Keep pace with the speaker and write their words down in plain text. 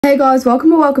Hey guys,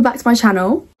 welcome back to my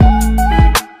channel.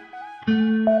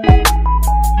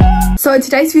 So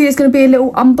today's video is going to be a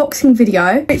little unboxing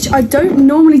video, which I don't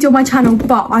normally do on my channel,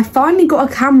 but I finally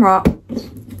got a camera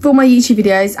for my YouTube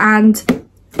videos and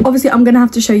obviously I'm going to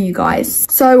have to show you guys.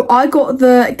 So I got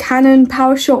the Canon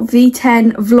Powershot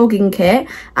V10 vlogging kit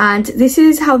and this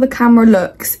is how the camera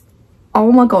looks.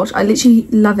 Oh my gosh, I literally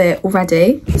love it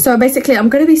already. So basically I'm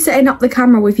going to be setting up the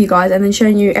camera with you guys and then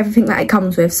showing you everything that it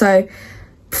comes with. So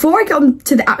before I get on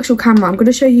to the actual camera, I'm going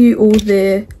to show you all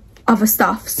the other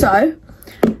stuff. So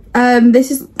this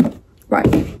is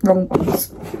wrong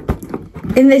box.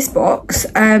 In this box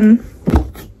there's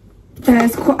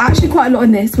actually quite a lot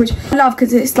in this, which I love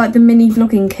because it's like the mini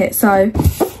vlogging kit. So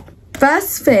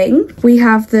first thing, we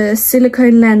have the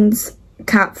silicone lens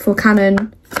cap for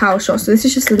Canon Powershot. So this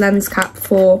is just a lens cap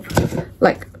for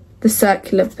like the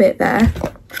circular bit there.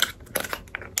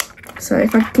 So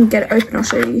if I can get it open, I'll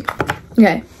show you.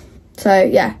 Okay, so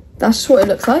yeah, that's just what it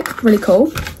looks like. Really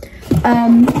cool.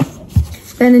 Then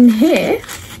in here,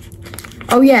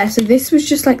 oh yeah, so this was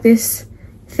just like this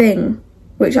thing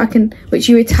which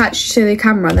you attach to the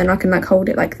camera and then I can like hold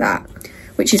it like that,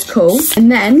 which is cool.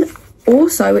 And then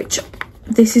also, which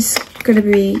this is going to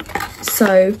be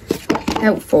so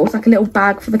helpful, it's like a little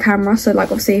bag for the camera. So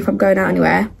like obviously if I'm going out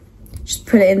anywhere, just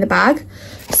put it in the bag.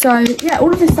 So yeah,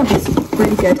 all of this stuff is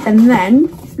really good. And then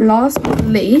last but not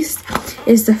least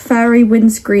is the fairy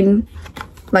windscreen,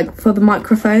 like for the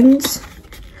microphones,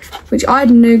 which I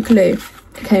had no clue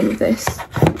came with this.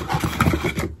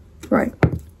 Right.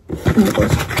 Oh my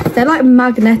gosh. They're like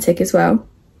magnetic as well,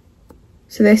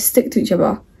 so they stick to each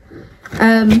other.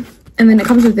 And then it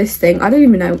comes with this thing. I don't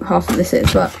even know what half of this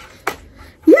is, but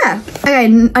yeah. Okay,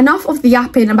 enough of the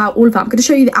yapping about all of that. I'm going to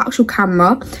show you the actual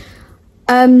camera.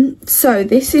 So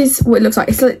this is what it looks like.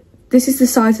 It's like, this is the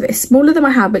size of it. It's smaller than my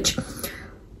hand,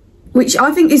 which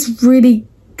I think is really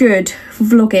good for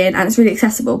vlogging, and it's really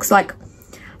accessible. Because like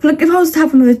if I was to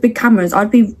have one of those big cameras,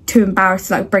 I'd be too embarrassed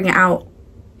to like bring it out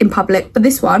in public. But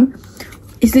this one,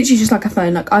 it's literally just like a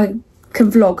phone. Like I can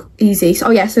vlog easy. So,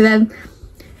 oh yeah, so then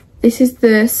this is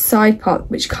the side part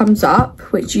which comes up,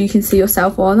 which you can see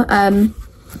yourself on.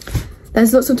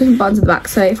 There's lots of different buttons in the back.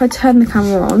 So if I turn the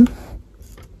camera on,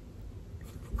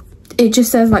 it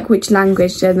just says like which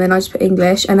language, and then I just put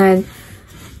English. And then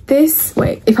this, oh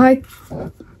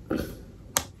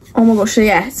my gosh, so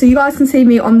yeah, so you guys can see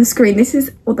me on the screen. This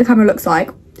is what the camera looks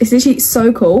like. It's literally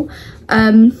so cool.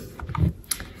 Yeah,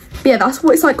 that's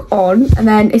what it's like on. And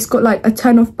then it's got like a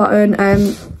turn off button,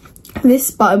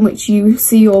 this button which you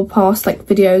see your past like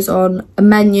videos on, a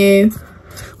menu,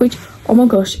 which, oh my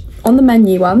gosh, on the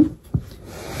menu one,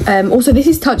 also this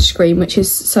is touchscreen, which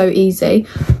is so easy.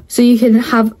 So you can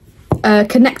have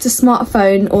connect a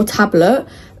smartphone or tablet,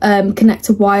 connect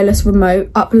a wireless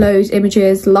remote, upload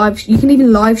images, you can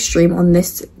even live stream on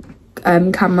this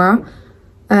camera.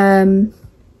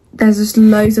 There's just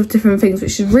loads of different things,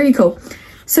 which is really cool.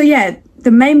 So yeah,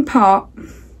 the main part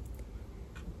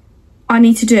I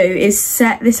need to do is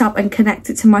set this up and connect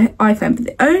it to my iPhone. But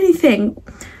the only thing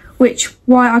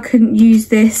why I couldn't use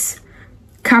this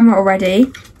camera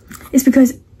already is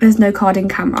because there's no card in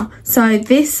camera. So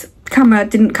this camera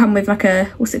didn't come with like a,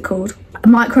 what's it called, a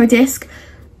micro disc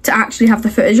to actually have the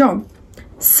footage on.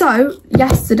 So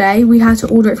yesterday we had to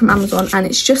order it from Amazon and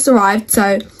it's just arrived. So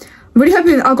I'm really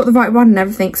hoping that I got the right one and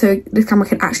everything, so this camera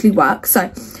can actually work. So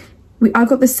I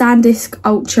got the SanDisk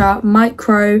Ultra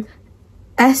Micro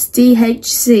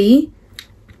SDHC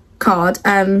card.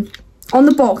 On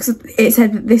the box it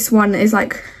said that this one is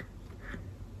like,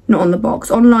 not on the box,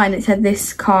 online it said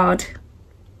this card,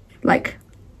 like,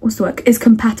 what's the word, is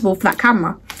compatible for that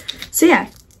camera. So yeah,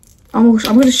 I'm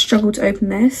going to struggle to open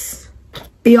this.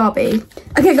 BRB.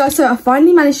 Okay guys, so I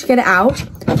finally managed to get it out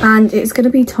and it's going to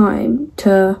be time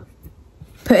to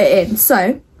put it in.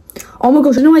 So, oh my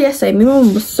gosh, I know what yesterday, my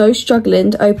mum was so struggling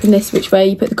to open this, which way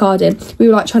you put the card in. We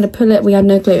were like trying to pull it, we had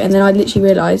no clue, and then I literally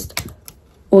realised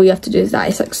all you have to do is that.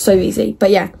 It's like so easy.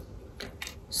 But yeah,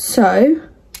 so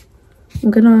I'm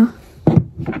gonna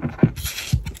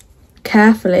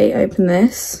carefully open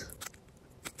this.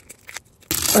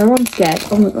 Oh, I'm scared.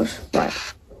 Oh my gosh, right.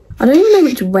 I don't even know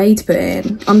which way to put it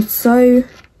in. I'm so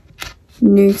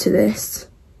new to this.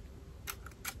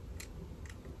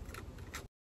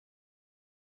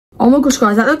 Oh my gosh,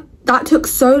 guys, that took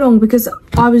so long because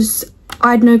I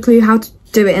had no clue how to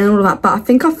do it and all of that, but I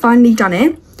think I've finally done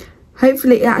it.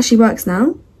 Hopefully it actually works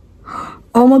now.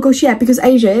 Oh my gosh, yeah, because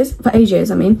for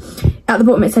ages, I mean, at the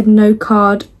bottom it said no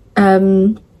card,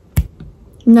 no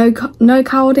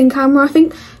card in camera, I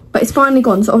think, but it's finally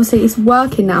gone, so obviously it's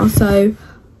working now. So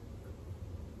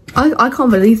I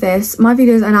can't believe this. My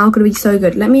videos are now going to be so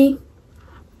good.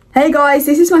 Hey guys,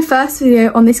 this is my first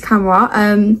video on this camera.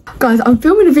 Guys, I'm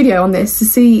filming a video on this to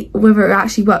see whether it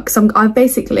actually works. I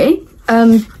basically,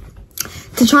 to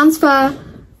transfer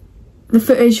the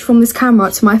footage from this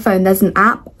camera to my phone, there's an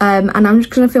app, and I'm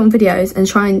just going to film videos and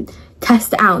try and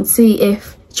test it out and see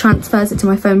if it transfers it to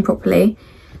my phone properly.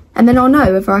 And then I'll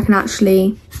know whether I can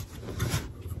actually,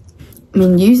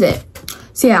 use it.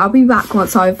 So yeah, I'll be back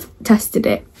once I've tested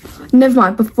it. Never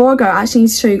mind, before I go, I actually need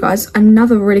to show you guys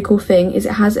another really cool thing. Is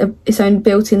it has its own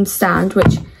built-in stand,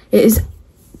 which it is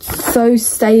so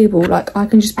stable. Like, I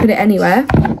can just put it anywhere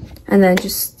and then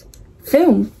just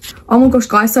film. Oh my gosh,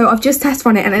 guys, so I've just test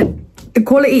run it and the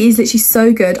quality is literally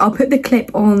so good. I'll put the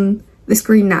clip on the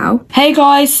screen now. Hey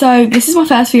guys, so this is my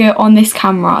first video on this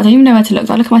camera. I don't even know where to look.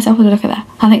 Do I look at myself or do I look at there?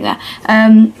 I think there.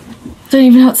 Don't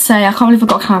even know what to say. I can't believe I've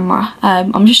got a camera.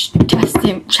 I'm just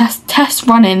test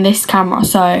running this camera,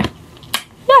 so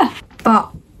yeah.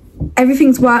 But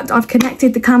everything's worked. I've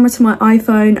connected the camera to my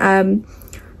iPhone.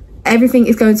 Everything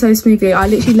is going so smoothly. I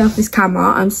literally love this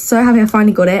camera. I'm so happy I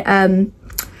finally got it.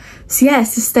 So yeah,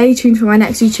 so stay tuned for my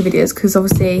next YouTube videos, because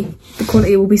obviously the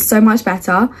quality will be so much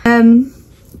better.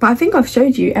 But I think I've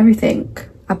showed you everything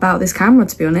about this camera,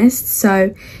 to be honest.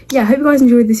 So yeah, I hope you guys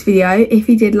enjoyed this video. If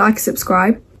you did, like,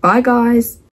 subscribe. Bye guys.